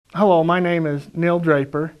Hello, my name is Neil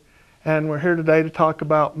Draper, and we're here today to talk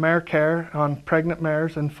about mare care on pregnant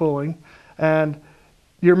mares and foaling. And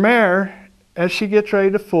your mare, as she gets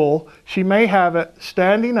ready to foal, she may have it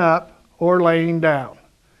standing up or laying down.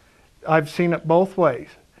 I've seen it both ways.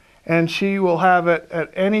 And she will have it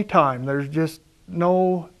at any time. There's just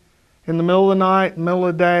no, in the middle of the night, middle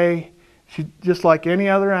of the day, she, just like any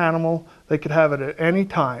other animal, they could have it at any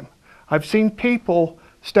time. I've seen people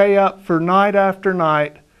stay up for night after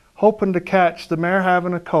night hoping to catch the mare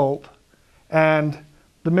having a colt, and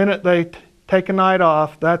the minute they take a night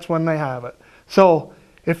off, that's when they have it. So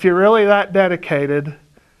if you're really that dedicated,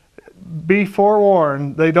 be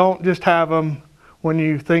forewarned, they don't just have them when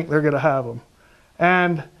you think they're going to have them.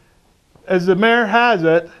 And as the mare has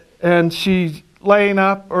it and she's laying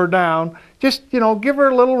up or down, just, give her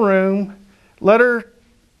a little room, let her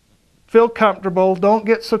feel comfortable. Don't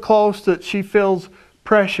get so close that she feels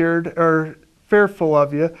pressured or fearful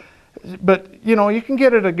of you. But, you can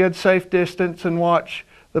get at a good safe distance and watch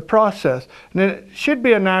the process. And it should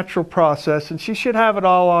be a natural process, and she should have it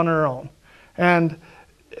all on her own. And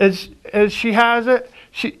as she has it,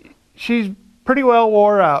 she's pretty well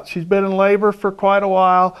wore out. She's been in labor for quite a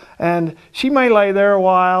while, and she may lay there a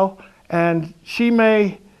while, and she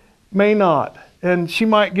may not. And she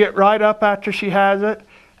might get right up after she has it,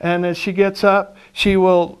 and as she gets up, she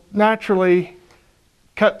will naturally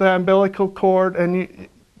cut the umbilical cord, and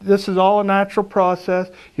this is all a natural process.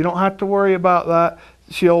 You don't have to worry about that.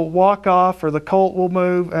 She'll walk off, or the colt will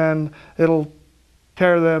move, and it'll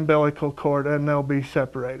tear the umbilical cord, and they'll be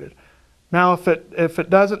separated. Now, if it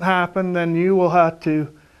doesn't happen, then you will have to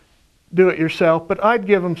do it yourself. But I'd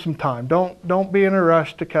give them some time. Don't be in a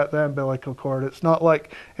rush to cut the umbilical cord. It's not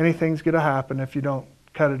like anything's going to happen if you don't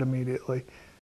cut it immediately.